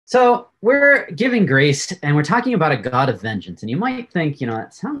So we're giving grace and we're talking about a God of vengeance. And you might think,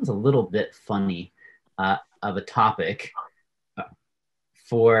 it sounds a little bit funny of a topic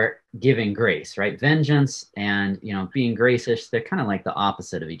for giving grace, right? Vengeance and, being gracious, they're kind of like the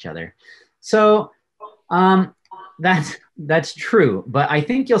opposite of each other. So that's true. But I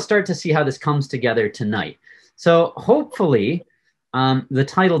think you'll start to see how this comes together tonight. So hopefully the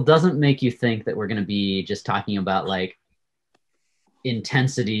title doesn't make you think that we're going to be just talking about like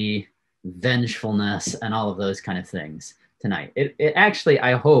intensity, vengefulness, and all of those kind of things tonight. It actually,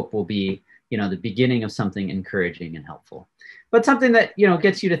 I hope, will be, the beginning of something encouraging and helpful, but something that,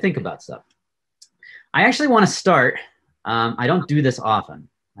 gets you to think about stuff. I actually want to start, I don't do this often.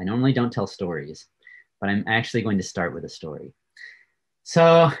 I normally don't tell stories, but I'm actually going to start with a story.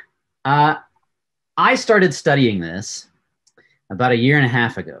 So I started studying this about 1.5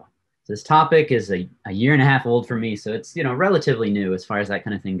 years ago. This topic is a 1.5 years old for me, so it's relatively new as far as that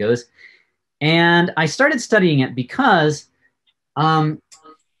kind of thing goes. And I started studying it because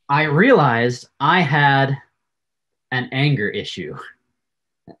I realized I had an anger issue.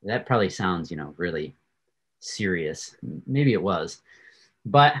 That probably sounds, really serious. Maybe it was,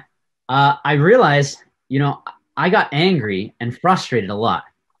 but I realized, I got angry and frustrated a lot.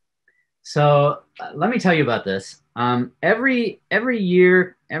 So let me tell you about this. Every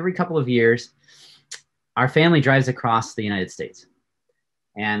year, every couple of years, our family drives across the United States.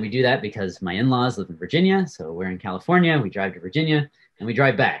 And we do that because my in-laws live in Virginia. So we're in California, we drive to Virginia and we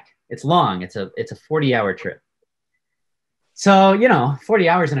drive back. It's long, it's a 40-hour trip. So, 40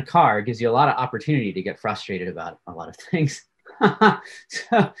 hours in a car gives you a lot of opportunity to get frustrated about a lot of things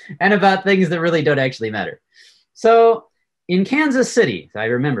and about things that really don't actually matter. So in Kansas City, I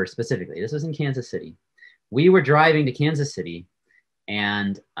remember specifically, this was in Kansas City. We were driving to Kansas City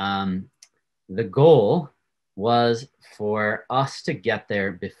and the goal was for us to get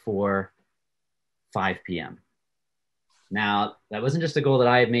there before 5 p.m. Now, that wasn't just a goal that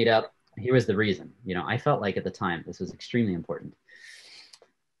I had made up. Here was the reason. I felt like at the time this was extremely important.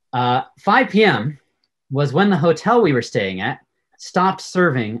 5 p.m. was when the hotel we were staying at stopped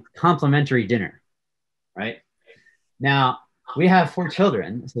serving complimentary dinner, right? Now, we have 4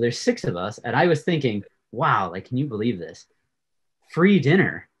 children, so there's 6 of us, and I was thinking, wow, can you believe this? Free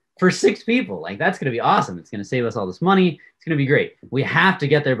dinner for 6 people. That's going to be awesome. It's going to save us all this money. It's going to be great. We have to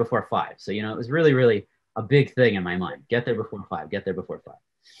get there before 5. So, it was really, really a big thing in my mind. Get there before 5. Get there before 5.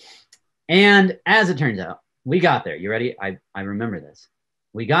 And as it turns out, we got there. You ready? I remember this.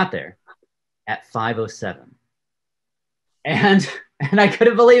 We got there at 5:07. And I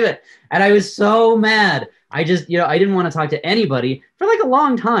couldn't believe it. And I was so mad. I just, I didn't want to talk to anybody for a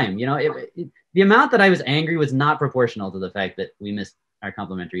long time. The amount that I was angry was not proportional to the fact that we missed our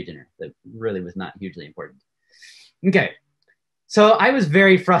complimentary dinner. That really was not hugely important. Okay. So I was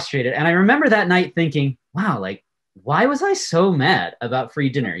very frustrated. And I remember that night thinking, wow, why was I so mad about free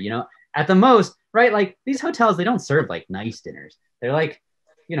dinner? At the most, right? These hotels, they don't serve nice dinners. They're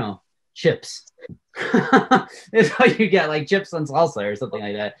chips. It's how you get chips and salsa or something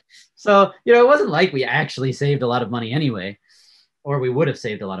like that. So, it wasn't like we actually saved a lot of money anyway, or we would have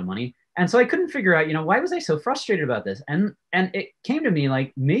saved a lot of money. And so I couldn't figure out, why was I so frustrated about this? And it came to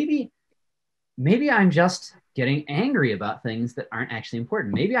me maybe I'm just getting angry about things that aren't actually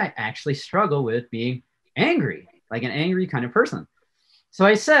important. Maybe I actually struggle with being angry, like an angry kind of person. So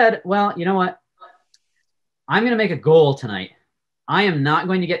I said, well, you know what? I'm going to make a goal tonight. I am not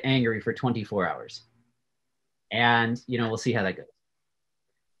going to get angry for 24 hours. And, we'll see how that goes.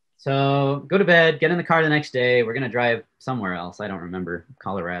 So go to bed, get in the car the next day. We're going to drive somewhere else. I don't remember,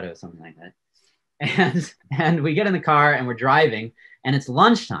 Colorado, something like that. And we get in the car and we're driving and it's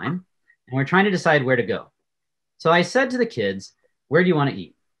lunchtime and we're trying to decide where to go. So I said to the kids, where do you want to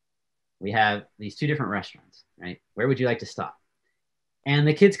eat? We have these 2 different restaurants, right? Where would you like to stop? And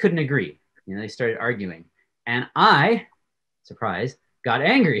the kids couldn't agree. They started arguing. And I, surprise, got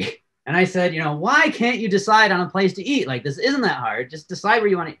angry. And I said, why can't you decide on a place to eat? This isn't that hard. Just decide where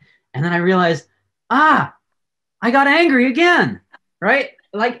you want to eat. And then I realized, I got angry again, right?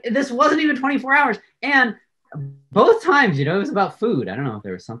 This wasn't even 24 hours. And both times, it was about food. I don't know if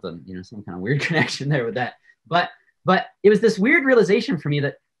there was something, some kind of weird connection there with that. But it was this weird realization for me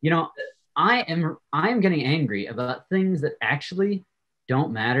that, I am getting angry about things that actually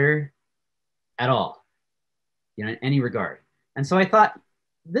don't matter at all, in any regard. And so I thought,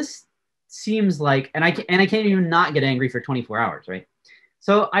 this seems like, and I can't even not get angry for 24 hours, right?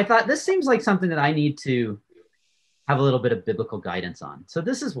 So I thought this seems like something that I need to have a little bit of biblical guidance on. So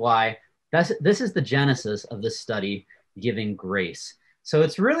this is why, this is the genesis of this study, Giving Grace. So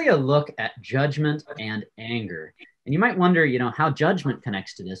it's really a look at judgment and anger And you might wonder, how judgment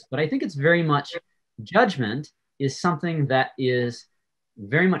connects to this, but I think it's very much judgment is something that is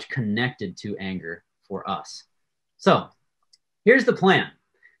very much connected to anger for us. So here's the plan.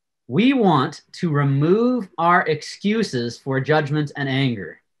 We want to remove our excuses for judgment and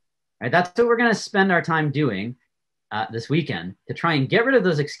anger. Right? That's what we're going to spend our time doing this weekend, to try and get rid of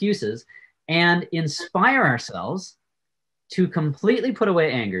those excuses and inspire ourselves to completely put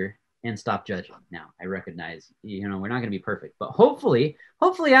away anger and stop judging. Now, I recognize, we're not going to be perfect, but hopefully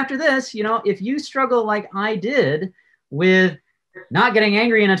after this, if you struggle like I did with not getting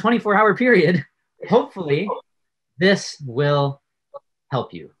angry in a 24-hour period, hopefully this will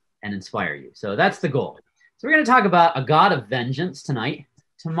help you and inspire you. So that's the goal. So we're going to talk about a God of vengeance tonight.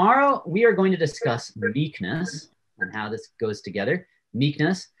 Tomorrow, we are going to discuss meekness and how this goes together.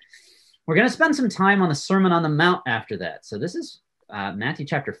 Meekness. We're going to spend some time on the Sermon on the Mount after that. So this is Matthew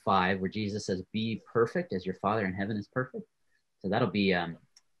chapter 5, where Jesus says, be perfect as your Father in heaven is perfect. So that'll be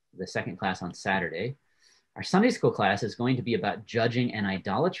the second class on Saturday. Our Sunday school class is going to be about judging and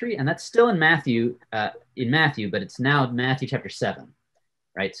idolatry, and that's still in Matthew, but it's now Matthew chapter 7,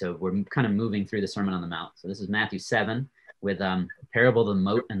 right? So we're kind of moving through the Sermon on the Mount. So this is Matthew 7 with the parable of the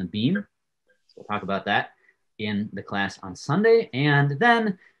mote and the beam. So we'll talk about that in the class on Sunday, and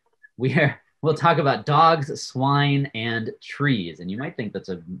then we'll talk about dogs, swine, and trees. And you might think that's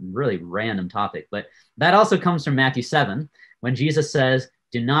a really random topic, but that also comes from Matthew 7, when Jesus says,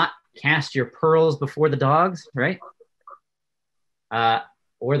 do not cast your pearls before the dogs, right?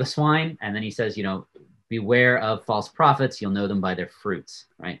 Or the swine. And then he says, beware of false prophets. You'll know them by their fruits,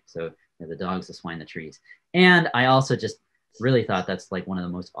 right? So the dogs, the swine, the trees. And I also just really thought that's like one of the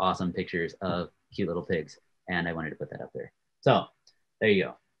most awesome pictures of cute little pigs. And I wanted to put that up there. So there you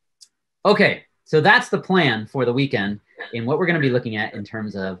go. Okay, so that's the plan for the weekend in what we're going to be looking at in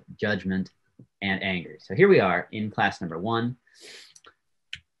terms of judgment and anger. So here we are in class number 1.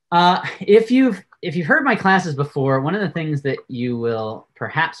 If you've heard my classes before, one of the things that you will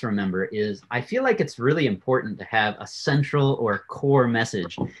perhaps remember is I feel like it's really important to have a central or core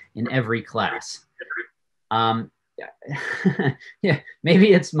message in every class. Yeah,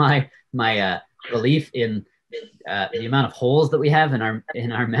 maybe it's my belief in the amount of holes that we have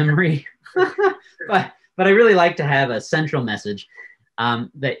in our memory, but I really like to have a central message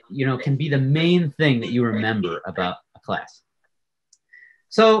that can be the main thing that you remember about a class.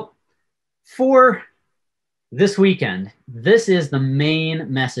 So for this weekend, this is the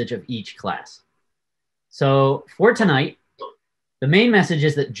main message of each class. So for tonight, the main message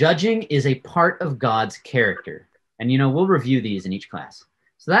is that judging is a part of God's character. And we'll review these in each class.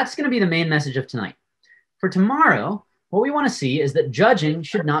 So that's going to be the main message of tonight. For tomorrow, what we want to see is that judging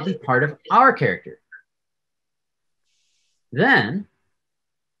should not be part of our character. Then,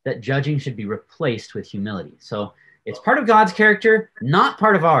 that judging should be replaced with humility. So it's part of God's character, not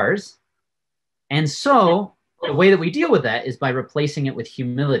part of ours. And so the way that we deal with that is by replacing it with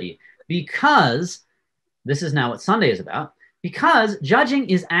humility, because this is now what Sunday is about, because judging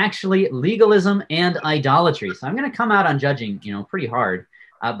is actually legalism and idolatry. So I'm going to come out on judging, pretty hard,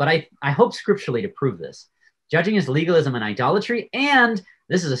 but I hope scripturally to prove this. Judging is legalism and idolatry, and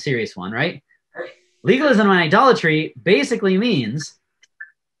this is a serious one, right? Legalism and idolatry basically means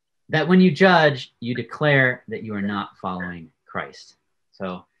that when you judge, you declare that you are not following Christ.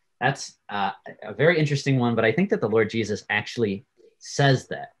 So that's a very interesting one, but I think that the Lord Jesus actually says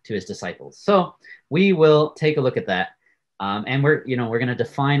that to his disciples. So we will take a look at that. And we're going to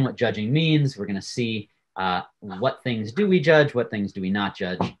define what judging means. We're going to see what things do we judge, what things do we not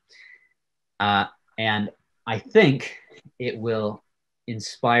judge. And I think it will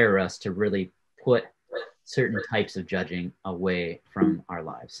inspire us to really put certain types of judging away from our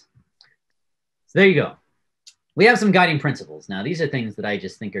lives. So there you go. We have some guiding principles. Now, these are things that I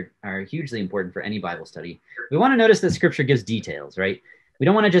just think are hugely important for any Bible study. We want to notice that Scripture gives details, right? We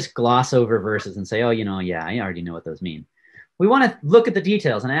don't want to just gloss over verses and say, oh, yeah, I already know what those mean. We want to look at the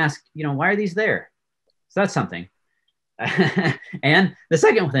details and ask, why are these there? So that's something. And the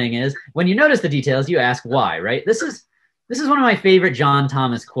second thing is, when you notice the details, you ask why, right? This is one of my favorite John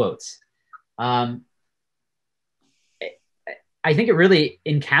Thomas quotes. I think it really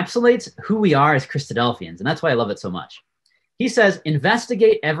encapsulates who we are as Christadelphians, and that's why I love it so much. He says,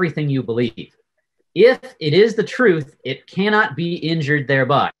 investigate everything you believe. If it is the truth, it cannot be injured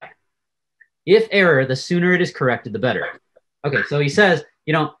thereby. If error, the sooner it is corrected, the better. Okay, so he says,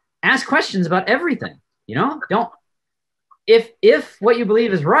 ask questions about everything. Don't, if what you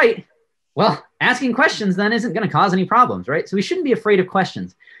believe is right, well, asking questions then isn't going to cause any problems, right? So we shouldn't be afraid of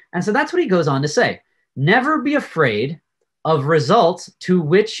questions. And so that's what he goes on to say. Never be afraid of results to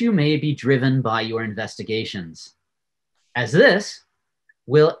which you may be driven by your investigations. as this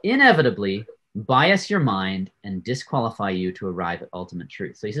will inevitably bias your mind and disqualify you to arrive at ultimate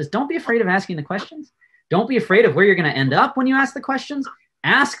truth. So he says, don't be afraid of asking the questions. Don't be afraid of where you're going to end up when you ask the questions.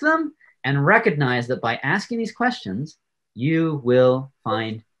 Ask them and recognize that by asking these questions, you will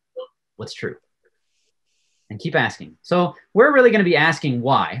find what's true. And keep asking. So we're really going to be asking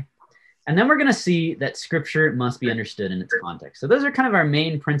why. And then we're going to see that scripture must be understood in its context. So those are kind of our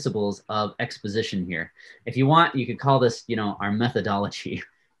main principles of exposition here. If you want, you could call this, our methodology.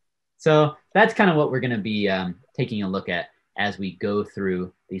 So that's kind of what we're going to be taking a look at as we go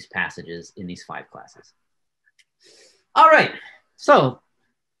through these passages in these 5 classes. All right. So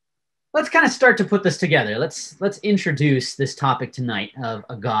let's kind of start to put this together. Let's introduce this topic tonight of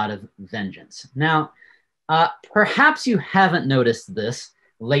a God of vengeance. Now, perhaps you haven't noticed this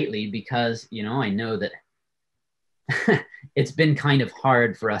lately because, I know that it's been kind of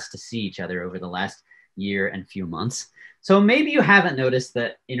hard for us to see each other over the last year and few months. So maybe you haven't noticed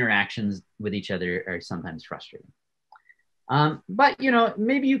that interactions with each other are sometimes frustrating. But,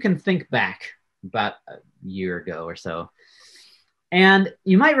 maybe you can think back about a year ago or so. And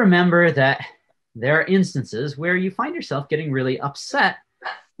you might remember that there are instances where you find yourself getting really upset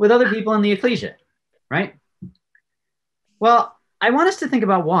with other people in the ecclesia, right? Well, I want us to think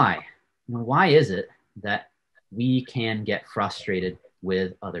about why. Why is it that we can get frustrated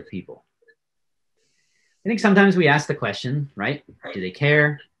with other people? I think sometimes we ask the question, right? Do they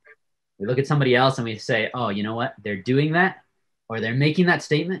care? We look at somebody else and we say, oh, you know what? They're doing that, or they're making that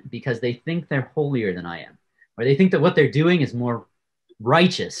statement because they think they're holier than I am, or they think that what they're doing is more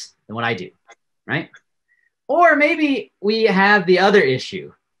righteous than what I do, right? Or maybe we have the other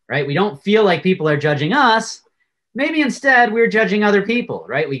issue, right? We don't feel like people are judging us. Maybe instead we're judging other people,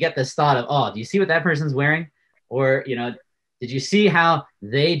 right? We get this thought of, oh, do you see what that person's wearing? Or, did you see how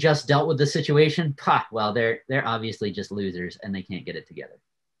they just dealt with the situation? Well, they're obviously just losers and they can't get it together.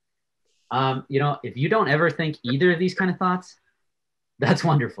 If you don't ever think either of these kind of thoughts, that's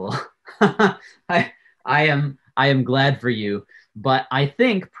wonderful. I am glad for you. But I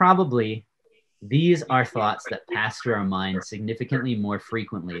think probably these are thoughts that pass through our minds significantly more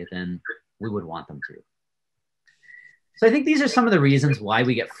frequently than we would want them to. So I think these are some of the reasons why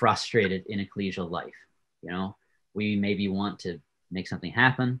we get frustrated in ecclesial life. We maybe want to make something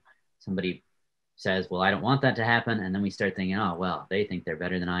happen. Somebody says, well, I don't want that to happen. And then we start thinking, oh, well, they think they're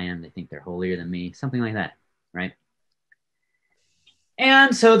better than I am. They think they're holier than me, something like that, right?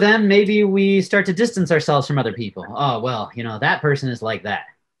 And so then maybe we start to distance ourselves from other people. Oh, well, that person is like that.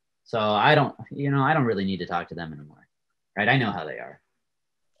 So I don't really need to talk to them anymore, right? I know how they are.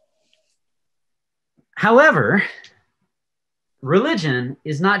 However, religion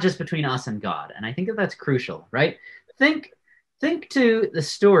is not just between us and God. And I think that that's crucial, right? Think to the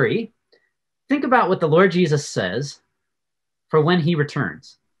story. Think about what the Lord Jesus says for when he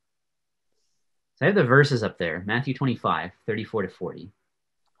returns. So I have the verses up there, Matthew 25, 34 to 40.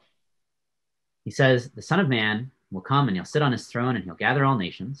 He says, the Son of Man will come and he'll sit on his throne and he'll gather all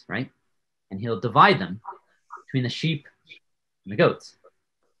nations, right? And he'll divide them between the sheep and the goats.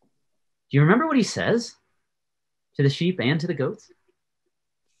 Do you remember what he says to the sheep and to the goats?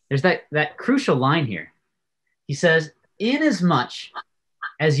 There's that crucial line here. He says, inasmuch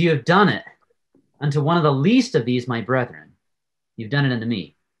as you have done it unto one of the least of these, my brethren, you've done it unto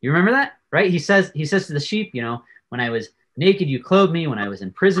me. You remember that, right? He says to the sheep, when I was naked, you clothed me. When I was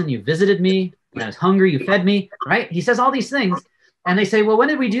in prison, you visited me. When I was hungry, you fed me, right? He says all these things. And they say, well, when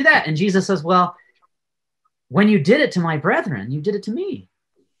did we do that? And Jesus says, well, when you did it to my brethren, you did it to me.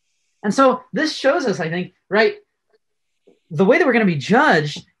 And so this shows us, I think, right, the way that we're going to be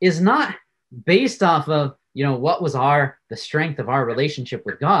judged is not based off of, what was the strength of our relationship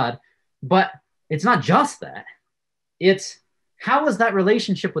with God, but it's not just that. It's how was that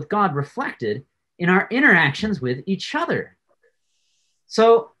relationship with God reflected in our interactions with each other?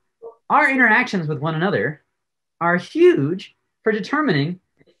 So our interactions with one another are huge for determining,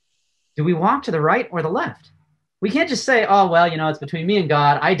 do we walk to the right or the left? We can't just say, oh, well, it's between me and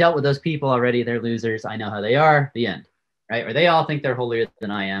God. I dealt with those people already. They're losers. I know how they are. The end, right? Or they all think they're holier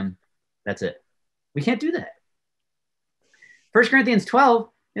than I am. That's it. We can't do that. 1 Corinthians 12,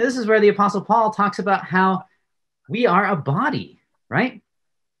 this is where the Apostle Paul talks about how we are a body, right?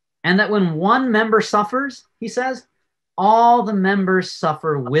 And that when one member suffers, he says, all the members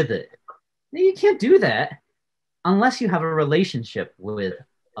suffer with it. Now, you can't do that unless you have a relationship with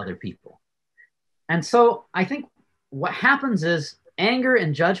other people. And so I think what happens is anger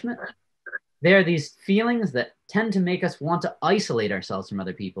and judgment, they are these feelings that tend to make us want to isolate ourselves from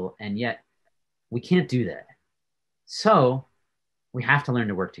other people, and yet we can't do that. So we have to learn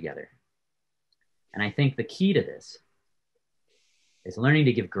to work together. And I think the key to this is learning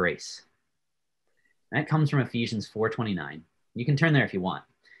to give grace. That comes from Ephesians 4:29. You can turn there if you want.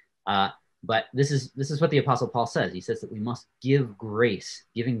 But this is what the Apostle Paul says. He says that we must give grace,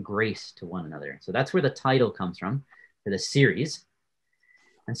 giving grace to one another. So that's where the title comes from for this series.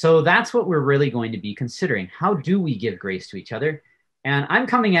 And so that's what we're really going to be considering. How do we give grace to each other? And I'm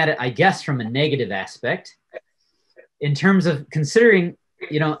coming at it, I guess, from a negative aspect in terms of considering,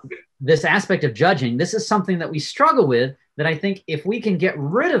 this aspect of judging. This is something that we struggle with, that I think if we can get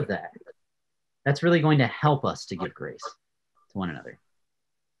rid of that, that's really going to help us to give grace to one another.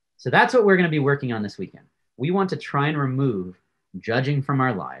 So that's what we're going to be working on this weekend. We want to try and remove judging from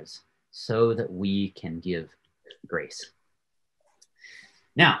our lives so that we can give grace.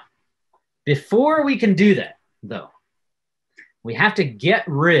 Now, before we can do that, though, we have to get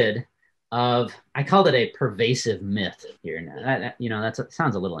rid of, I called it a pervasive myth here. Now, that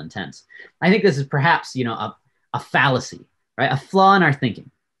sounds a little intense. I think this is perhaps, a fallacy, right? A flaw in our thinking.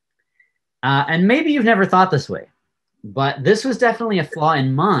 And maybe you've never thought this way, but this was definitely a flaw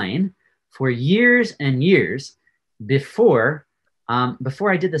in mine for years and years before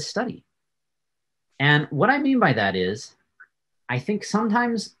I did this study. And what I mean by that is, I think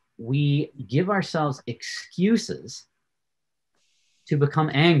sometimes we give ourselves excuses to become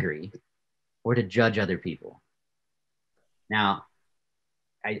angry or to judge other people. Now,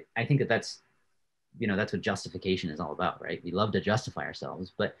 I think that's what justification is all about, right? We love to justify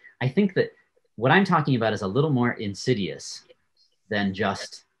ourselves, but I think that what I'm talking about is a little more insidious than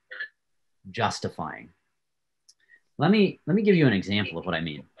just justifying. Let me give you an example of what I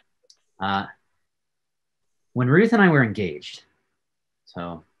mean. When Ruth and I were engaged,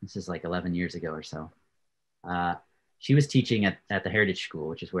 so this is like 11 years ago or so, she was teaching at the Heritage School,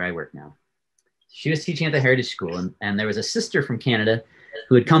 which is where I work now. She was teaching at the Heritage School, and there was a sister from Canada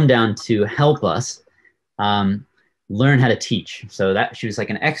who had come down to help us learn how to teach. So that she was like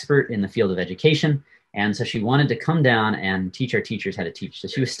an expert in the field of education. And so she wanted to come down and teach our teachers how to teach. So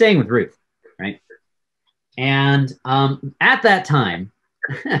she was staying with Ruth, right? And at that time,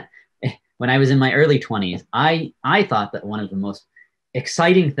 when I was in my early 20s, I thought that one of the most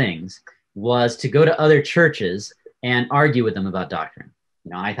exciting things was to go to other churches and argue with them about doctrine.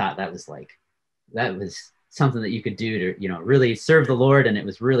 I thought that was something that you could do to, really serve the Lord. And it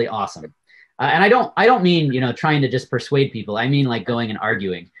was really awesome. And I don't mean, trying to just persuade people. I mean, like going and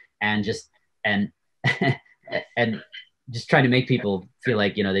arguing and just trying to make people feel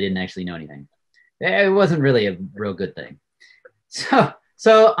like, they didn't actually know anything. It wasn't really a real good thing.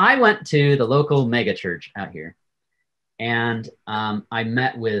 So I went to the local mega church out here, and I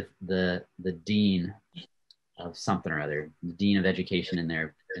met with the dean of something or other, the dean of education in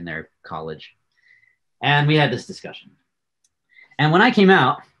their college. And we had this discussion. And when I came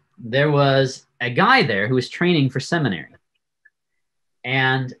out, there was a guy there who was training for seminary.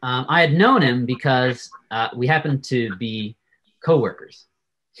 And I had known him because we happened to be coworkers.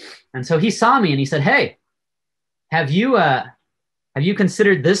 And so he saw me and he said, "Hey, have you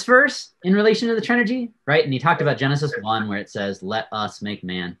considered this verse in relation to the Trinity?" Right? And he talked about Genesis 1, where it says, "Let us make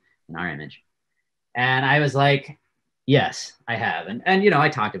man in our image." And I was like, "Yes, I have." And I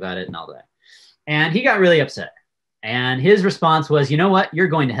talked about it and all that. And he got really upset. And his response was, "You know what? You're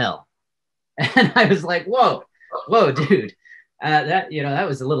going to hell." And I was like, whoa, dude. That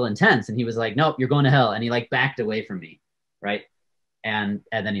was a little intense. And he was like, "Nope, you're going to hell." And he backed away from me. Right. And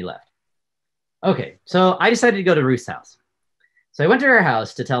then he left. Okay. So I decided to go to Ruth's house. So I went to her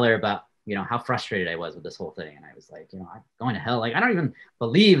house to tell her about, how frustrated I was with this whole thing. And I was like, I'm going to hell. I don't even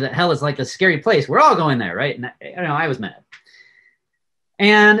believe that hell is like this scary place. We're all going there. Right. And I was mad.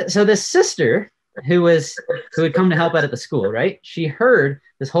 And so this sister who had come to help out at the school, right? She heard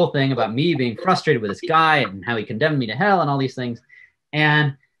this whole thing about me being frustrated with this guy and how he condemned me to hell and all these things.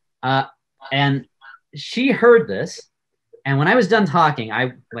 And she heard this. And when I was done talking,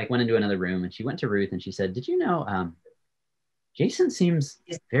 I went into another room, and she went to Ruth and she said, "Did you know, Jason seems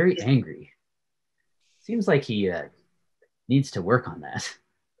very angry. Seems like he needs to work on that."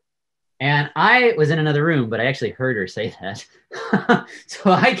 And I was in another room, but I actually heard her say that.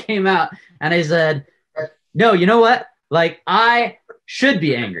 So I came out and I said, "No, you know what? I should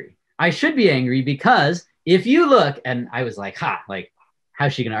be angry. I should be angry because if you look," and I was like,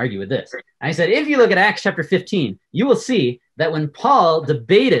 how's she going to argue with this? And I said, "If you look at Acts chapter 15, you will see that when Paul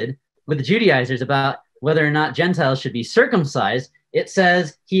debated with the Judaizers about whether or not Gentiles should be circumcised, it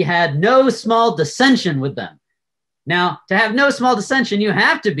says he had no small dissension with them." Now, to have no small dissension, you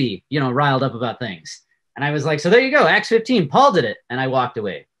have to be, riled up about things. And I was like, so there you go, Acts 15, Paul did it. And I walked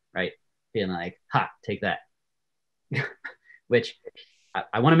away, right? Being like, take that. Which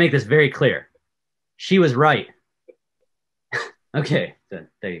I want to make this very clear. She was right. Okay, so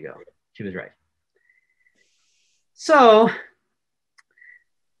there you go. She was right. So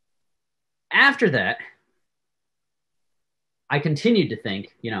after that, I continued to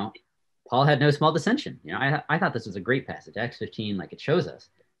think, Paul had no small dissension. I thought this was a great passage. Acts 15, like it shows us,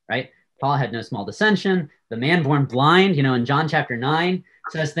 right? Paul had no small dissension. The man born blind, in John chapter 9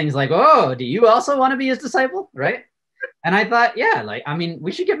 says things like, oh, do you also want to be his disciple? Right? And I thought, yeah,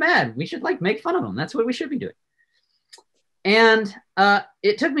 we should get mad. We should make fun of him. That's what we should be doing. And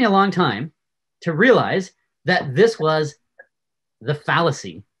it took me a long time to realize that this was the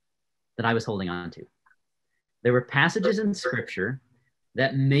fallacy that I was holding on to. There were passages in scripture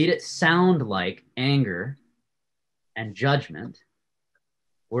that made it sound like anger and judgment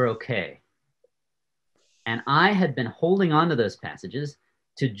were okay. And I had been holding on to those passages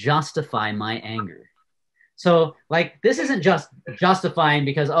to justify my anger. So this isn't just justifying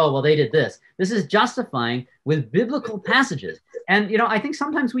because, oh, well, they did this. This is justifying with biblical passages. And, I think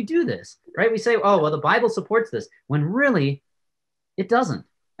sometimes we do this, right? We say, oh, well, the Bible supports this, when really it doesn't.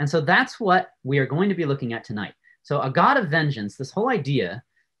 And so that's what we are going to be looking at tonight. So a God of vengeance, this whole idea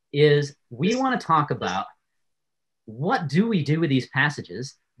is we want to talk about what do we do with these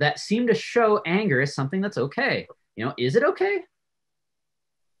passages that seem to show anger as something that's okay. Is it okay?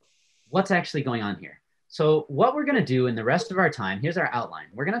 What's actually going on here? So what we're going to do in the rest of our time, here's our outline.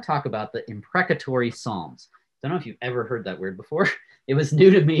 We're going to talk about the imprecatory Psalms. I don't know if you've ever heard that word before. It was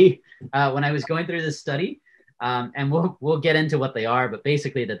new to me when I was going through this study. And we'll get into what they are, but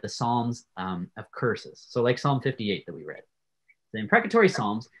basically that the Psalms of curses. So like Psalm 58 that we read. The imprecatory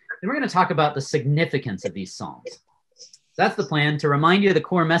Psalms. Then we're going to talk about the significance of these Psalms. So that's the plan. To remind you of the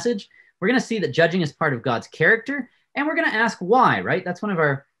core message, we're going to see that judging is part of God's character, and we're going to ask why, right? That's one of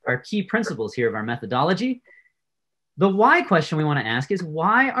our key principles here of our methodology. The why question we want to ask is,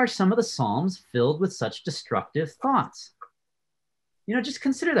 why are some of the Psalms filled with such destructive thoughts? Just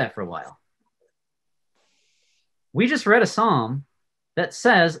consider that for a while. We just read a psalm that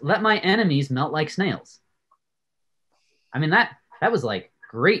says, let my enemies melt like snails. I mean, that was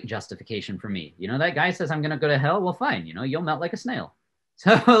great justification for me. That guy says, I'm going to go to hell. Well, fine. You'll melt like a snail.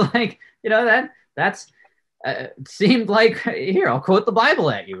 So that's seemed like, here, I'll quote the Bible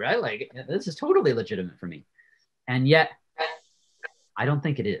at you, right? This is totally legitimate for me. And yet I don't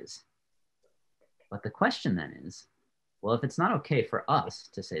think it is. But the question then is, well, if it's not okay for us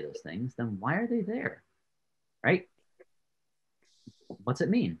to say those things, then why are they there? Right? What's it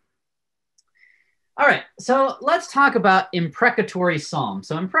mean? All right, so let's talk about imprecatory psalms.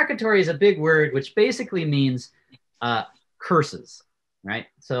 So imprecatory is a big word, which basically means curses, right?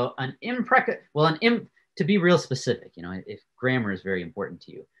 So to be real specific, if grammar is very important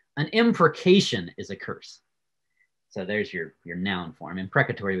to you, an imprecation is a curse. So there's your noun form.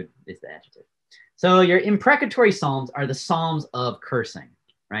 Imprecatory is the adjective. So your imprecatory psalms are the psalms of cursing,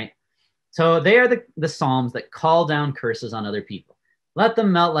 right? So they are the psalms that call down curses on other people. Let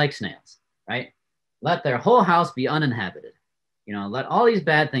them melt like snails, right? Let their whole house be uninhabited. Let all these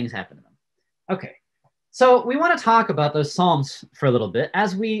bad things happen to them. Okay, so we want to talk about those psalms for a little bit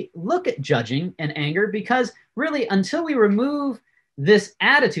as we look at judging and anger, because really, until we remove this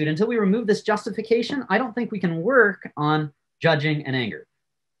attitude, until we remove this justification, I don't think we can work on judging and anger.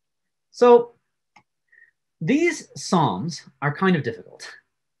 So these psalms are kind of difficult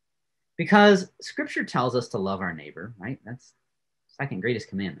because scripture tells us to love our neighbor, right? That's the second greatest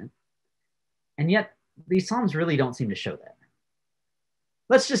commandment. And yet these psalms really don't seem to show that.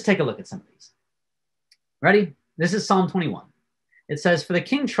 Let's just take a look at some of these. Ready? This is Psalm 21. It says, for the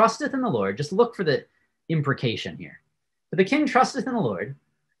king trusteth in the Lord. Just look for the imprecation here. For the king trusteth in the Lord,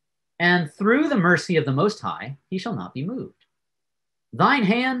 and through the mercy of the Most High, he shall not be moved. Thine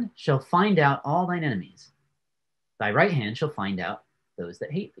hand shall find out all thine enemies. Thy right hand shall find out those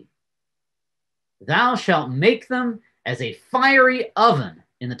that hate thee. Thou shalt make them as a fiery oven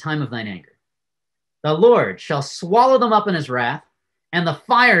in the time of thine anger. The Lord shall swallow them up in his wrath, and the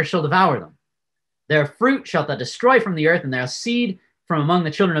fire shall devour them. Their fruit shalt thou destroy from the earth, and their seed from among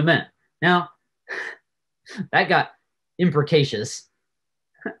the children of men. Now, that got imprecatious,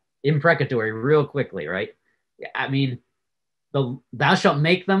 imprecatory real quickly, right? I mean, thou shalt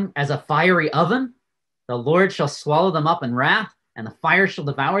make them as a fiery oven. The Lord shall swallow them up in wrath, and the fire shall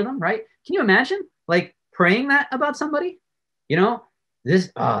devour them, right? Can you imagine, praying that about somebody?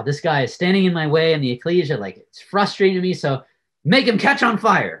 This guy is standing in my way in the ecclesia, it's frustrating me, so make him catch on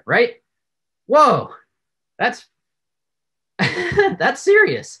fire, right? Whoa, that's that's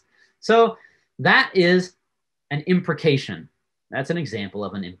serious. So that is an imprecation. That's an example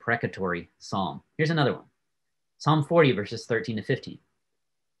of an imprecatory psalm. Here's another one. Psalm 40, verses 13 to 15.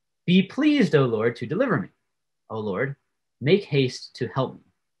 Be pleased, O Lord, to deliver me. O Lord, make haste to help me.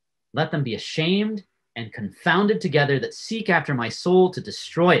 Let them be ashamed and confounded together that seek after my soul to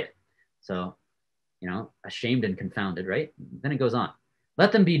destroy it. So, ashamed and confounded, right? Then it goes on.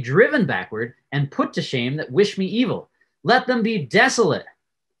 Let them be driven backward and put to shame that wish me evil. Let them be desolate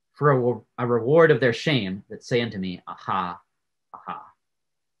for a reward of their shame that say unto me, aha, aha.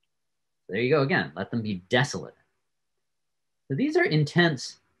 There you go again. Let them be desolate. So these are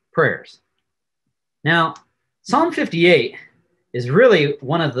intense prayers. Now, Psalm 58 is really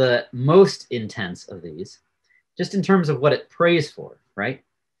one of the most intense of these, just in terms of what it prays for, right?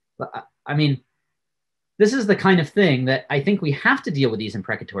 But I mean, this is the kind of thing that I think we have to deal with these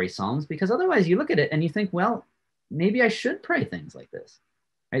imprecatory psalms, because otherwise you look at it and you think, well, maybe I should pray things like this,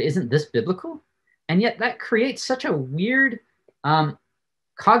 right? Isn't this biblical? And yet that creates such a weird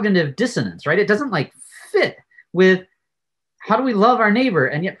cognitive dissonance, right? It doesn't like fit with how do we love our neighbor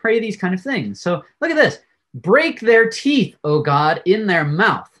and yet pray these kind of things. So look at this. Break their teeth, O God, in their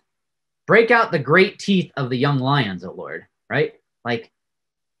mouth. Break out the great teeth of the young lions, O Lord, right? Like,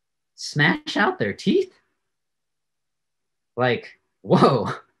 smash out their teeth? Like, whoa.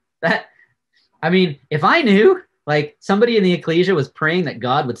 If I knew, like, somebody in the ecclesia was praying that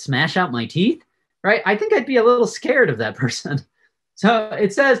God would smash out my teeth, right? I think I'd be a little scared of that person. So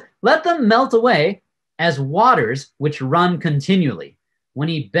it says, let them melt away as waters which run continually. When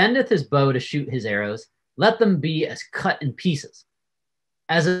he bendeth his bow to shoot his arrows, let them be as cut in pieces.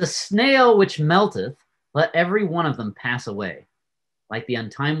 As a snail which melteth, let every one of them pass away, like the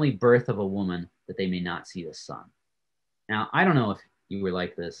untimely birth of a woman, that they may not see the sun. Now, I don't know if you were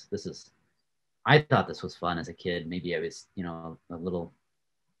like this. I thought this was fun as a kid. Maybe I was, a little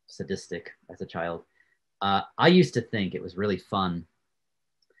sadistic as a child. I used to think it was really fun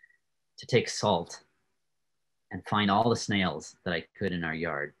to take salt and find all the snails that I could in our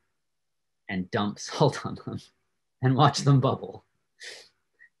yard and dump salt on them and watch them bubble.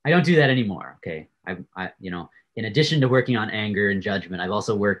 I don't do that anymore, okay? In addition to working on anger and judgment, I've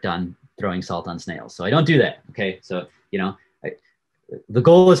also worked on throwing salt on snails. So I don't do that, okay? So, the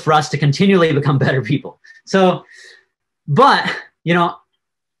goal is for us to continually become better people. So, but,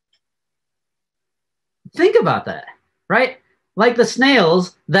 think about that, right? Like the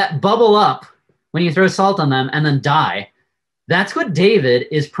snails that bubble up when you throw salt on them and then die. That's what David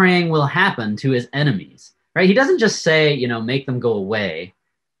is praying will happen to his enemies, right? He doesn't just say, make them go away,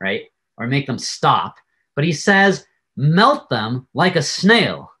 right? Or make them stop, but he says, melt them like a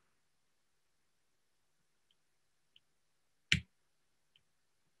snail.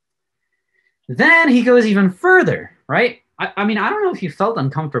 Then he goes even further, right? I don't know if you felt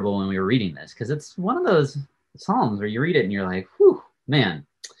uncomfortable when we were reading this, because it's one of those Psalms where you read it and you're like, whew, man,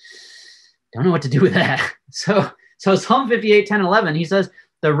 don't know what to do with that. So Psalm 58, 10, 11, he says,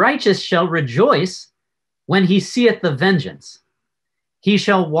 the righteous shall rejoice when he seeth the vengeance. He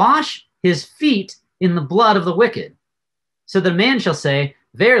shall wash his feet in the blood of the wicked. So the man shall say,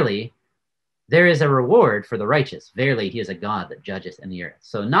 verily, there is a reward for the righteous. Verily, he is a God that judgeth in the earth.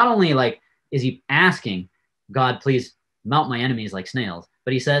 So not only is he asking, God, please melt my enemies like snails,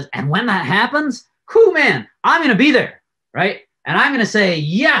 but he says, and when that happens, man, I'm going to be there, right? And I'm going to say,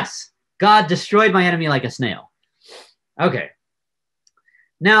 yes, God destroyed my enemy like a snail. Okay.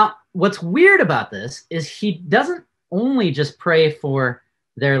 Now, what's weird about this is he doesn't only just pray for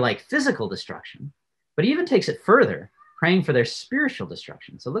their physical destruction, but he even takes it further, praying for their spiritual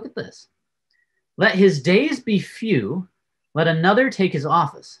destruction. So look at this. Let his days be few. Let another take his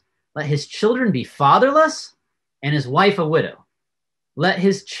office. Let his children be fatherless and his wife a widow. Let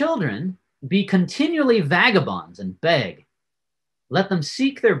his children be continually vagabonds and beg. Let them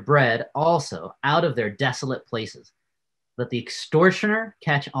seek their bread also out of their desolate places. Let the extortioner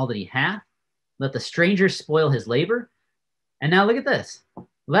catch all that he hath. Let the stranger spoil his labor. And now look at this.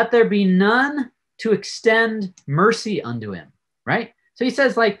 Let there be none to extend mercy unto him, right? So he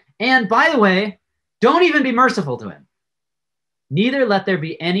says and by the way, don't even be merciful to him. Neither let there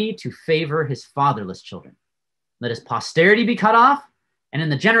be any to favor his fatherless children. Let his posterity be cut off, and in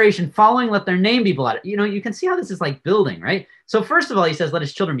the generation following, let their name be blotted. You can see how this is building, right? So first of all, he says, let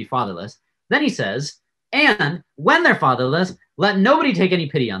his children be fatherless. Then he says, and when they're fatherless, let nobody take any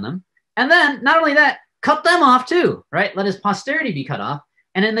pity on them. And then not only that, cut them off too, right? Let his posterity be cut off.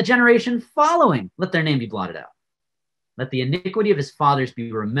 And in the generation following, let their name be blotted out. Let the iniquity of his fathers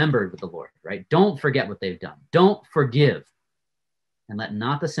be remembered with the Lord, right? Don't forget what they've done. Don't forgive. And let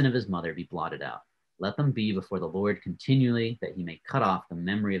not the sin of his mother be blotted out. Let them be before the Lord continually, that he may cut off the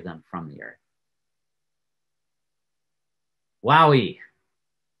memory of them from the earth. Wowee.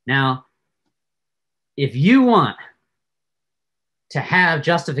 Now, if you want to have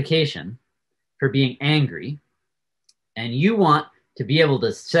justification for being angry, And you want to be able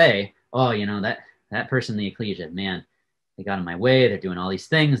to say, oh, you know, that person in the ecclesia, man, they got in my way. They're doing all these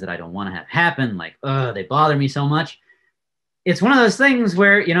things that I don't want to have happen. Like, they bother me so much. It's one of those things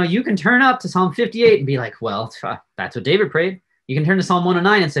where, you know, you can turn up to Psalm 58 and be like, well, that's what David prayed. You can turn to Psalm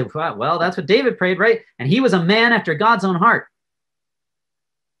 109 and say, well, that's what David prayed, right? And he was a man after God's own heart.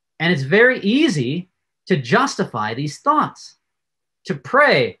 And it's very easy to justify these thoughts, to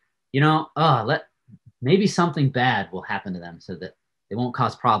pray, you know, maybe something bad will happen to them so that they won't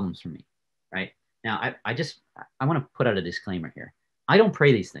cause problems for me, right? Now, I want to put out a disclaimer here. I don't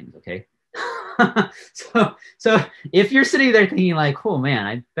pray these things, okay? So if you're sitting there thinking like, oh man,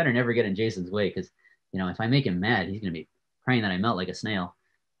 I better never get in Jason's way because, you know, if I make him mad, he's going to be praying that I melt like a snail.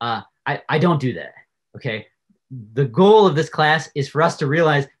 I don't do that, okay? The goal of this class is for us to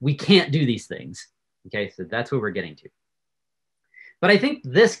realize we can't do these things, okay? So that's what we're getting to. But I think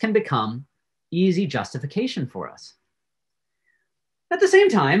this can become easy justification for us. At the same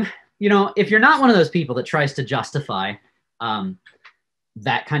time, you know, if you're not one of those people that tries to justify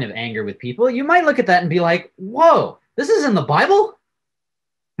that kind of anger with people, you might look at that and be like, whoa, this is in the Bible?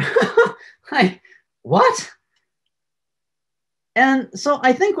 Like, what? And so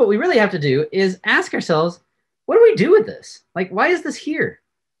I think what we really have to do is ask ourselves, what do we do with this? Like, why is this here?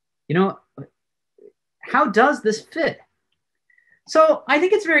 You know, how does this fit? So I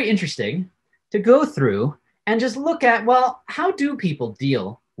think it's very interesting to go through and just look at, well, how do people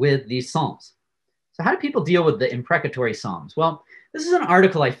deal with these Psalms? So how do people deal with the imprecatory Psalms? Well, this is an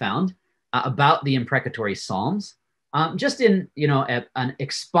article I found about the imprecatory Psalms, just in, you know, an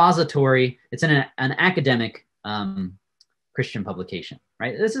expository, it's in an academic Christian publication,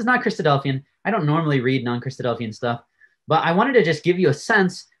 right? This is not Christadelphian. I don't normally read non-Christadelphian stuff, but I wanted to just give you a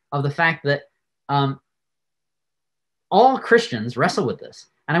sense of the fact that all Christians wrestle with this.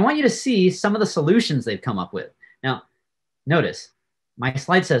 And I want you to see some of the solutions they've come up with. Now, notice my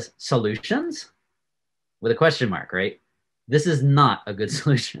slide says solutions with a question mark, right? This is not a good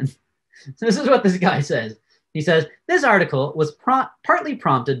solution. So this is what this guy says. He says, this article was partly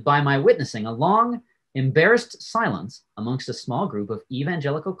prompted by my witnessing a long, embarrassed silence amongst a small group of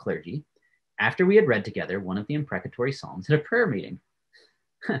evangelical clergy after we had read together one of the imprecatory Psalms at a prayer meeting.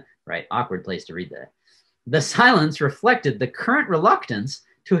 Right, awkward place to read that. The silence reflected the current reluctance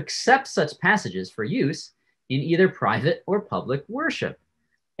to accept such passages for use in either private or public worship.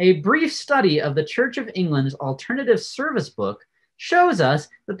 A brief study of the Church of England's alternative service book shows us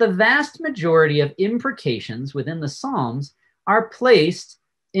that the vast majority of imprecations within the Psalms are placed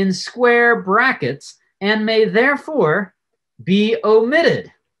in square brackets and may therefore be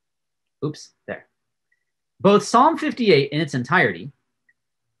omitted. Oops, there. Both Psalm 58 in its entirety,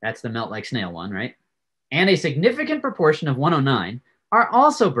 that's the melt like snail one, right? And a significant proportion of 109 are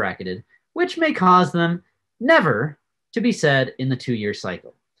also bracketed, which may cause them never to be said in the 2-year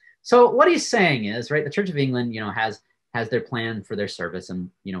cycle. So what he's saying is, right, the Church of England, you know, has their plan for their service and,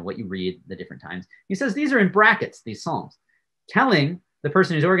 you know, what you read the different times. He says these are in brackets, these Psalms, telling the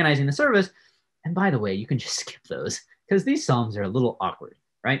person who's organizing the service, and by the way, you can just skip those because these Psalms are a little awkward,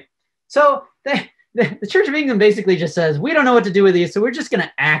 right? So the Church of England basically just says, we don't know what to do with these, so we're just going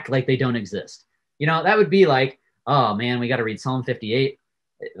to act like they don't exist. You know, that would be like, oh man, we got to read Psalm 58.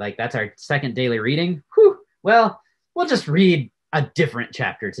 Like that's our second daily reading. Whew. Well, we'll just read a different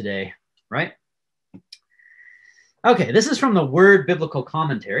chapter today, right? Okay, this is from the Word Biblical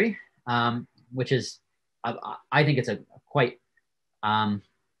Commentary, which is, I think it's a quite,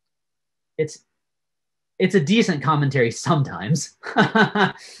 it's a decent commentary sometimes,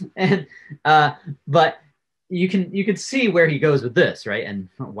 and but you can see where he goes with this, right? And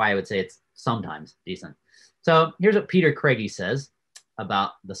why I would say it's sometimes decent. So here's what Peter Craigie says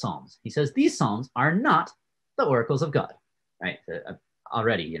about the Psalms. He says, these Psalms are not the oracles of God, right?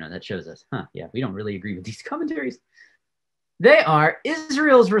 Already, you know, that shows us, yeah, we don't really agree with these commentaries. They are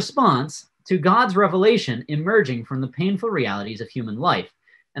Israel's response to God's revelation emerging from the painful realities of human life.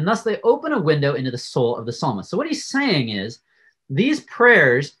 And thus they open a window into the soul of the psalmist. So what he's saying is, these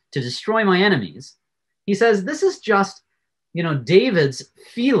prayers to destroy my enemies, he says, this is just, you know, David's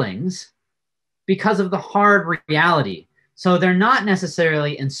feelings because of the hard reality. So they're not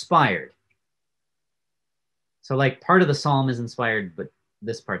necessarily inspired. So like part of the psalm is inspired, but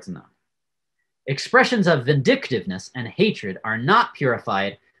this part's not. Expressions of vindictiveness and hatred are not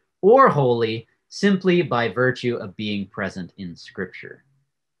purified or holy simply by virtue of being present in Scripture,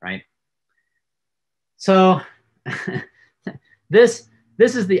 right? So this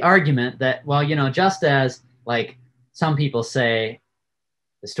is the argument that, well, you know, just as like some people say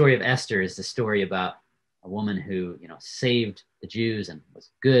the story of Esther is the story about a woman who, you know, saved the Jews and was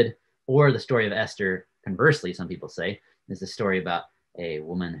good, or the story of Esther conversely, some people say, is the story about a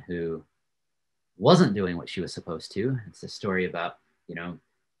woman who wasn't doing what she was supposed to. It's a story about, you know,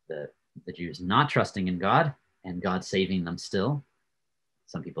 the Jews not trusting in God and God saving them still.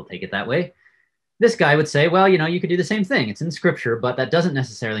 Some people take it that way. This guy would say, well, you know, you could do the same thing. It's in scripture, but that doesn't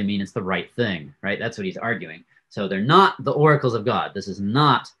necessarily mean it's the right thing, right? That's what he's arguing. So they're not the oracles of God. This is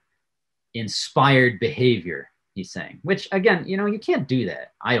not inspired behavior, he's saying, which again, you know, you can't do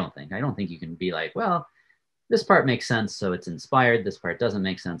that. I don't think you can be like, well, this part makes sense, so it's inspired. This part doesn't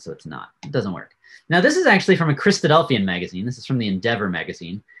make sense, so it's not. It doesn't work. Now, this is actually from a Christadelphian magazine. This is from the Endeavor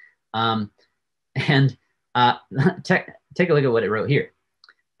magazine. Take a look at what it wrote here.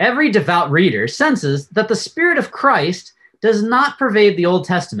 Every devout reader senses that the Spirit of Christ does not pervade the Old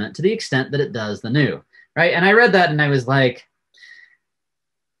Testament to the extent that it does the New, right? And I read that and I was like,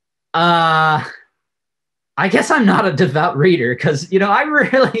 I guess I'm not a devout reader because, you know, I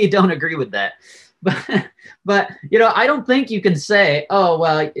really don't agree with that. But you know, I don't think you can say, oh,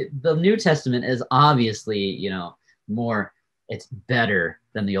 well, the New Testament is obviously, you know, it's better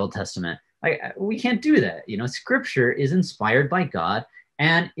than the Old Testament. We can't do that. You know, Scripture is inspired by God,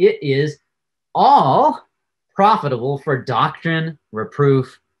 and it is all profitable for doctrine,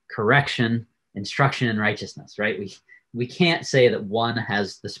 reproof, correction, instruction, and righteousness, right? We can't say that one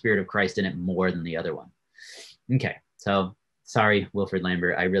has the Spirit of Christ in it more than the other one. Okay, so sorry, Wilfred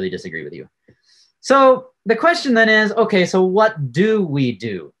Lambert, I really disagree with you. So the question then is, okay, so what do we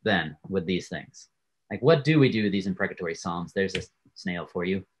do then with these things? Like, what do we do with these imprecatory psalms? There's a snail for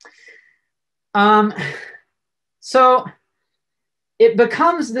you. So it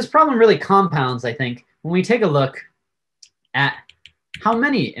becomes, this problem really compounds, I think, when we take a look at how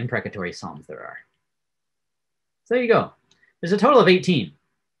many imprecatory psalms there are. So there you go. There's a total of 18.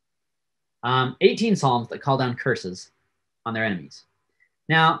 18 psalms that call down curses on their enemies.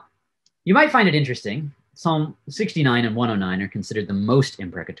 Now, you might find it interesting. Psalm 69 and 109 are considered the most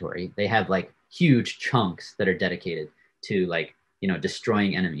imprecatory. They have like huge chunks that are dedicated to, like, you know,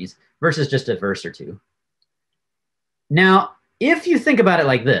 destroying enemies versus just a verse or two. Now, if you think about it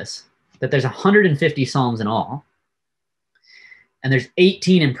like this, that there's 150 psalms in all, and there's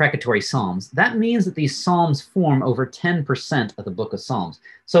 18 imprecatory psalms, that means that these psalms form over 10% of the book of Psalms.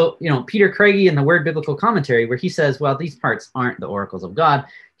 So, you know, Peter Craigie in the Word Biblical Commentary, where he says, well, these parts aren't the oracles of God,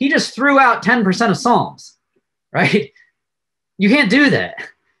 he just threw out 10% of Psalms, right? You can't do that.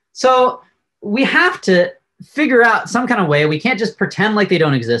 So we have to figure out some kind of way. We can't just pretend like they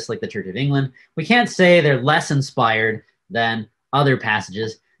don't exist, like the Church of England. We can't say they're less inspired than other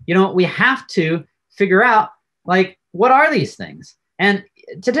passages. You know, we have to figure out, like, what are these things? And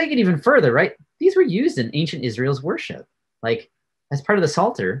to take it even further, right? These were used in ancient Israel's worship, like as part of the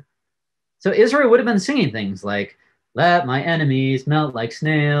Psalter. So Israel would have been singing things like, let my enemies melt like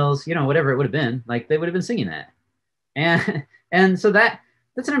snails, you know, whatever it would have been. Like, they would have been singing that. And so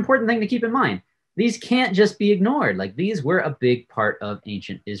that's an important thing to keep in mind. These can't just be ignored. Like, these were a big part of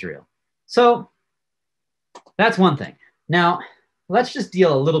ancient Israel. So that's one thing. Now, let's just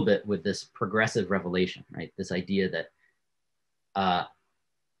deal a little bit with this progressive revelation, right? This idea that,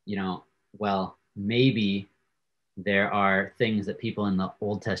 you know, well, maybe there are things that people in the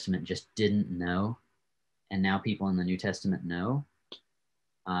Old Testament just didn't know, and now people in the New Testament know.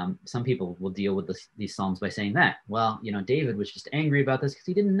 Some people will deal with these Psalms by saying that, well, you know, David was just angry about this because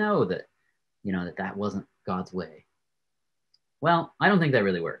he didn't know that, you know, that wasn't God's way. Well, I don't think that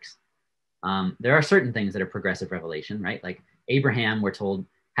really works. There are certain things that are progressive revelation, right? Like Abraham, we're told,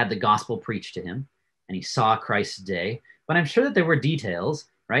 had the gospel preached to him, and he saw Christ's day. But I'm sure that there were details,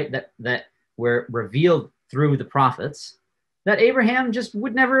 right, that were revealed through the prophets that Abraham just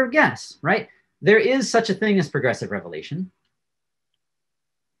would never have guessed, right? There is such a thing as progressive revelation.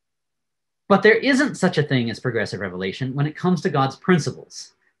 But there isn't such a thing as progressive revelation when it comes to God's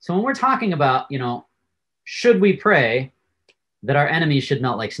principles. So when we're talking about, you know, should we pray that our enemies should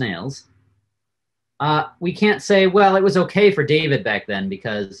melt like snails, we can't say, well, it was okay for David back then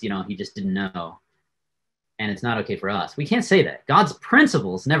because, you know, he just didn't know, and it's not okay for us. We can't say that. God's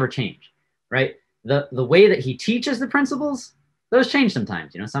principles never change, right? The way that he teaches the principles, those change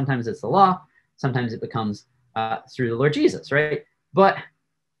sometimes. You know, sometimes it's the law, sometimes it becomes through the Lord Jesus, right? But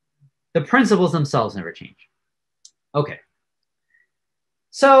the principles themselves never change. Okay.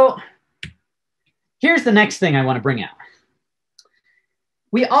 So here's the next thing I want to bring out.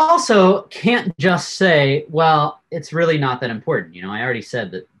 We also can't just say, well, it's really not that important. You know, I already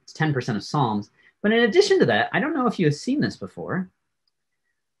said that it's 10% of Psalms. But in addition to that, I don't know if you have seen this before.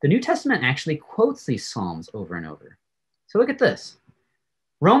 The New Testament actually quotes these Psalms over and over. So look at this.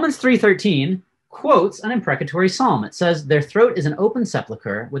 Romans 3:13 quotes an imprecatory psalm. It says, their throat is an open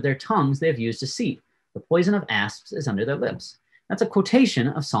sepulchre, with their tongues they have used deceit. The poison of asps is under their lips. That's a quotation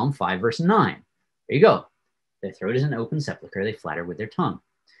of Psalm 5, verse 9. There you go. Their throat is an open sepulchre. They flatter with their tongue.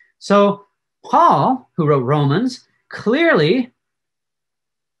 So Paul, who wrote Romans, clearly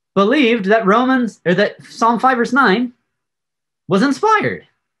believed that that Psalm 5, verse 9 was inspired.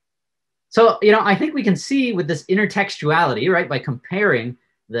 So, I think we can see with this intertextuality, right, by comparing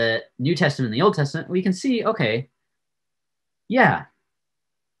the New Testament and the Old Testament, we can see, okay, yeah,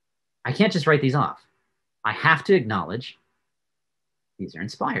 I can't just write these off. I have to acknowledge these are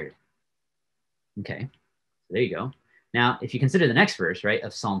inspired. Okay, so there you go. Now, if you consider the next verse, right,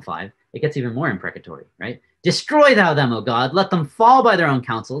 of Psalm 5, it gets even more imprecatory, right? Destroy thou them, O God, let them fall by their own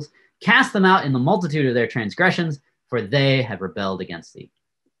counsels, cast them out in the multitude of their transgressions, for they have rebelled against thee.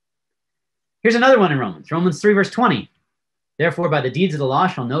 Here's another one in Romans 3, verse 20. Therefore, by the deeds of the law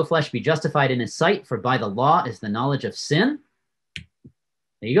shall no flesh be justified in his sight, for by the law is the knowledge of sin.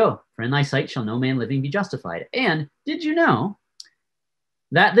 There you go. For in thy sight shall no man living be justified. And did you know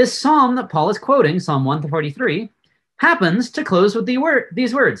that this psalm that Paul is quoting, Psalm 143, happens to close with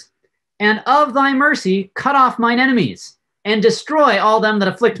these words, and of thy mercy cut off mine enemies, and destroy all them that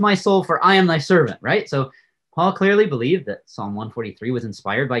afflict my soul, for I am thy servant, right? So Paul clearly believed that Psalm 143 was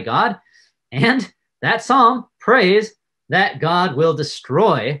inspired by God, and that psalm prays that God will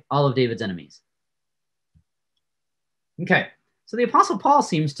destroy all of David's enemies. Okay, so the Apostle Paul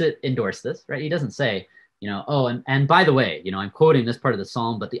seems to endorse this, right? He doesn't say, oh, and by the way, I'm quoting this part of the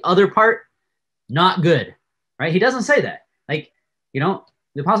psalm, but the other part, not good, right? He doesn't say that. Like, the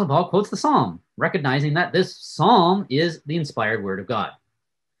Apostle Paul quotes the psalm, recognizing that this psalm is the inspired word of God.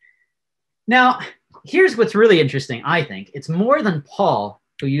 Now, here's what's really interesting, I think. It's more than Paul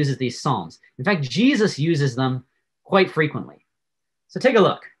who uses these psalms. In fact, Jesus uses them quite frequently. So take a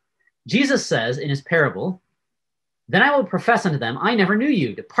look. Jesus says in his parable, then I will profess unto them, I never knew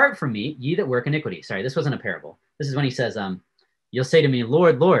you. Depart from me, ye that work iniquity. Sorry, this wasn't a parable. This is when he says, you'll say to me,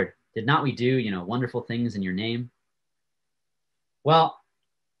 Lord, Lord, did not we do, wonderful things in your name? Well,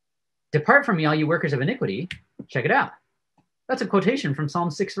 depart from me, all you workers of iniquity. Check it out. That's a quotation from Psalm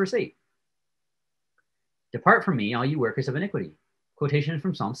 6, verse 8. Depart from me, all you workers of iniquity. Quotation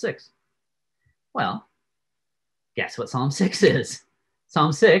from Psalm 6. Well, guess what Psalm 6 is?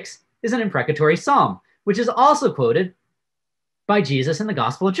 Psalm 6 is an imprecatory psalm, which is also quoted by Jesus in the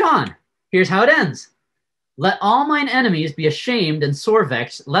Gospel of John. Here's how it ends. Let all mine enemies be ashamed and sore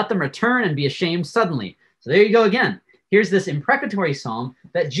vexed. Let them return and be ashamed suddenly. So there you go again. Here's this imprecatory psalm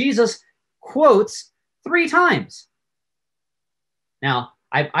that Jesus quotes 3 times. Now,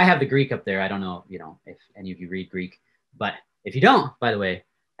 I have the Greek up there. I don't know, if any of you read Greek, but if you don't, by the way,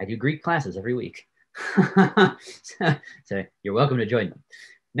 I do Greek classes every week. So you're welcome to join them.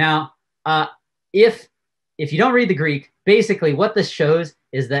 Now, if you don't read the Greek, basically what this shows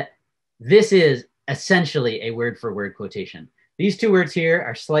is that this is essentially a word-for-word quotation. These 2 words here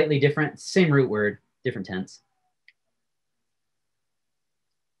are slightly different, same root word, different tense.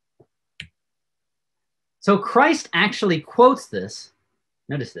 So Christ actually quotes this,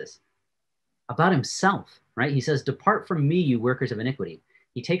 notice this, about himself, right? He says, depart from me, you workers of iniquity.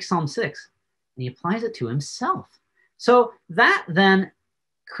 He takes Psalm 6 and he applies it to himself. So that then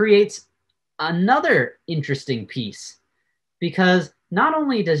creates another interesting piece, because not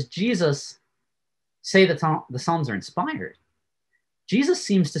only does Jesus say that the Psalms are inspired, Jesus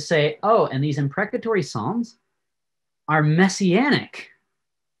seems to say, oh, and these imprecatory Psalms are messianic.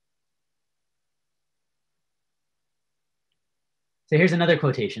 So here's another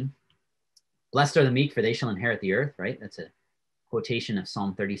quotation. Blessed are the meek, for they shall inherit the earth, right? That's a quotation of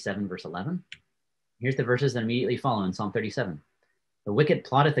Psalm 37, verse 11. Here's the verses that immediately follow in Psalm 37. The wicked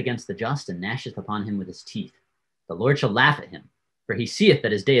plotteth against the just, and gnasheth upon him with his teeth. The Lord shall laugh at him, for he seeth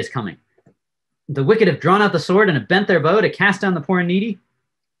that his day is coming. The wicked have drawn out the sword, and have bent their bow to cast down the poor and needy,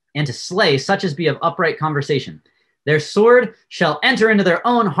 and to slay such as be of upright conversation. Their sword shall enter into their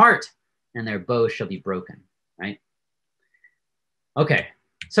own heart, and their bow shall be broken, right? Okay,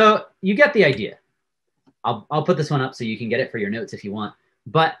 so you get the idea. I'll put this one up so you can get it for your notes if you want.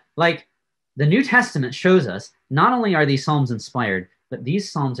 But like, the New Testament shows us not only are these Psalms inspired, but these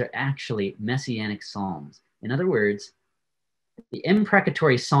Psalms are actually messianic Psalms. In other words, the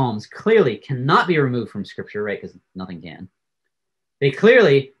imprecatory Psalms clearly cannot be removed from Scripture, right? Because nothing can. They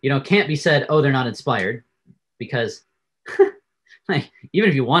clearly, can't be said, oh, they're not inspired, because like, even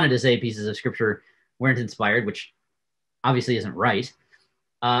if you wanted to say pieces of Scripture weren't inspired, which obviously isn't right,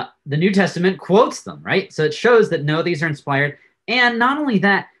 the New Testament quotes them, right? So it shows that no, these are inspired. And not only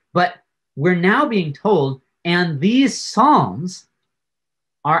that, but we're now being told, and these Psalms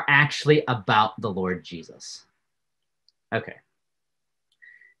are actually about the Lord Jesus. Okay.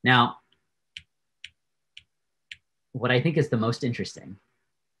 Now, what I think is the most interesting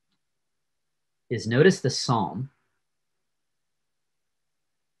is notice the psalm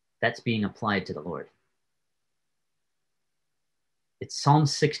that's being applied to the Lord. It's Psalm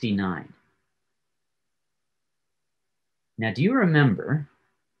 69. Now, do you remember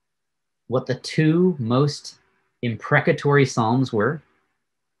what the two most imprecatory psalms were?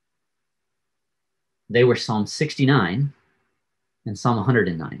 They were Psalm 69 and Psalm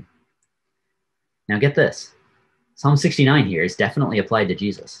 109. Now get this. Psalm 69 here is definitely applied to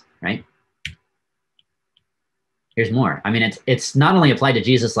Jesus, right? Here's more. I mean, it's not only applied to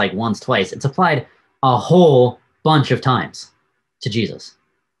Jesus like once, twice, it's applied a whole bunch of times to Jesus.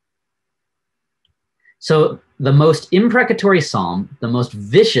 So the most imprecatory psalm, the most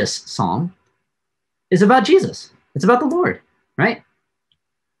vicious psalm, is about Jesus. It's about the Lord, right?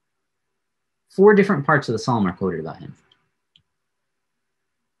 4 different parts of the psalm are quoted about him.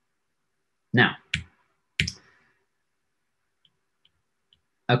 Now,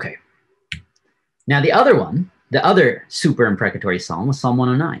 okay. Now the other one, the other super imprecatory psalm was Psalm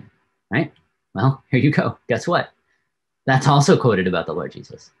 109, right? Well, here you go. Guess what? That's also quoted about the Lord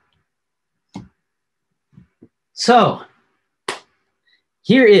Jesus. So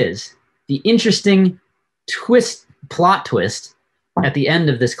here is the interesting plot twist at the end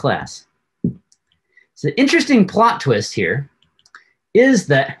of this class. So the interesting plot twist here is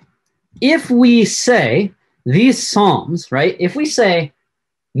that if we say these psalms, right, if we say,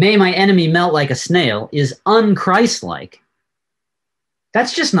 may my enemy melt like a snail is un-Christ-like,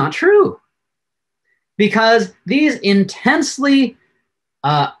 that's just not true. Because these intensely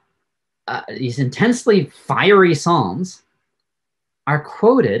fiery psalms are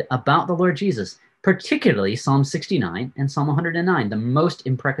quoted about the Lord Jesus, particularly Psalm 69 and Psalm 109, the most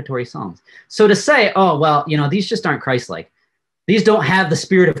imprecatory psalms. So to say, oh, well, you know, these just aren't Christ-like, these don't have the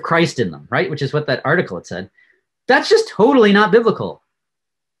Spirit of Christ in them, right? Which is what that article had said. That's just totally not biblical,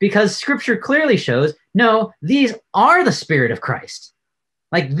 because Scripture clearly shows, no, these are the Spirit of Christ.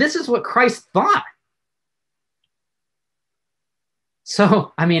 Like, this is what Christ thought.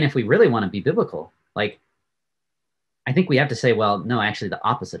 So, I mean, if we really want to be biblical, like, I think we have to say, well, no, actually the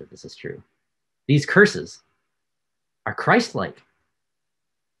opposite of this is true. These curses are Christ-like.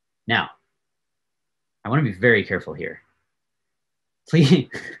 Now, I want to be very careful here. Please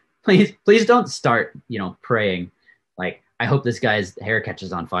don't start, you know, praying like, I hope this guy's hair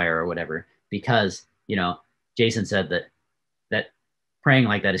catches on fire or whatever, because, you know, Jason said that praying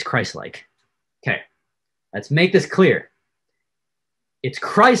like that is Christ-like. Okay, let's make this clear. It's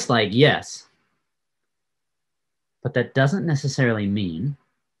Christ-like, yes, but that doesn't necessarily mean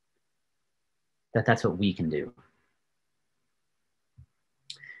that that's what we can do.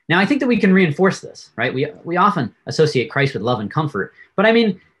 Now, I think that we can reinforce this, right? We often associate Christ with love and comfort, but I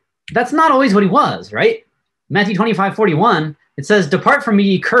mean, that's not always what he was, right? Matthew 25:41, it says, depart from me,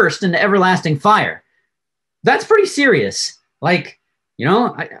 ye cursed, into everlasting fire. That's pretty serious. Like, you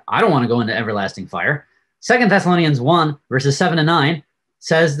know, I don't want to go into everlasting fire. 2 Thessalonians 1, verses 7 and 9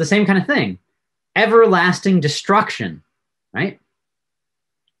 says the same kind of thing. Everlasting destruction, right?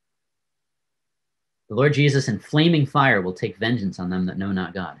 The Lord Jesus in flaming fire will take vengeance on them that know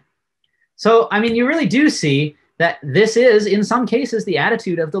not God. So, I mean, you really do see that this is, in some cases, the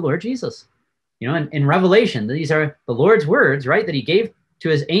attitude of the Lord Jesus. You know, in Revelation, these are the Lord's words, right, that he gave to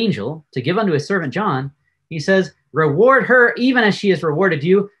his angel to give unto his servant John. He says, reward her even as she has rewarded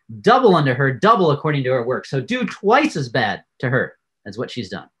you, double unto her, double according to her work. So do twice as bad to her as what she's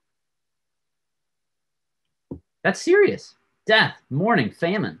done. That's serious. Death, mourning,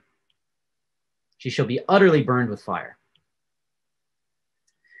 famine. She shall be utterly burned with fire.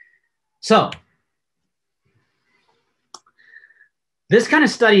 So, this kind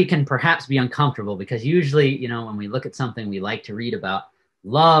of study can perhaps be uncomfortable because usually, you know, when we look at something, we like to read about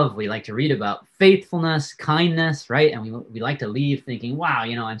love, we like to read about faithfulness, kindness, right? And we like to leave thinking, wow,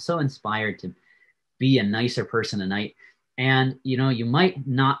 you know, I'm so inspired to be a nicer person tonight. And, you know, you might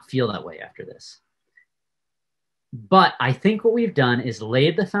not feel that way after this. But I think what we've done is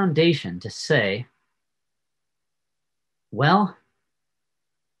laid the foundation to say, well,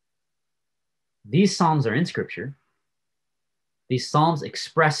 these Psalms are in Scripture. These Psalms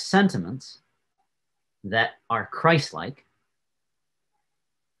express sentiments that are Christ-like.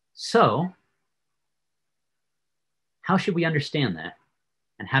 So, how should we understand that?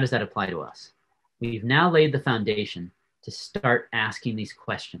 And how does that apply to us? We've now laid the foundation to start asking these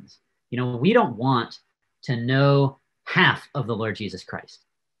questions. You know, we don't want to know half of the Lord Jesus Christ,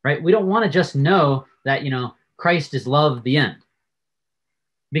 right? We don't want to just know that, you know, Christ is love, the end.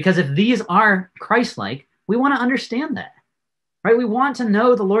 Because if these are Christ-like, we want to understand that, right? We want to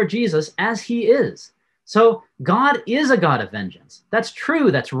know the Lord Jesus as he is. So God is a God of vengeance. That's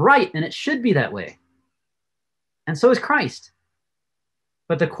true, that's right, and it should be that way. And so is Christ.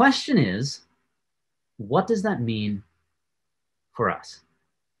 But the question is, what does that mean for us?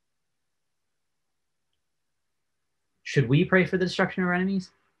 Should we pray for the destruction of our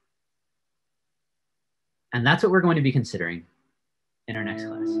enemies? And that's what we're going to be considering in our next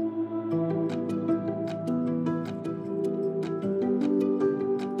class.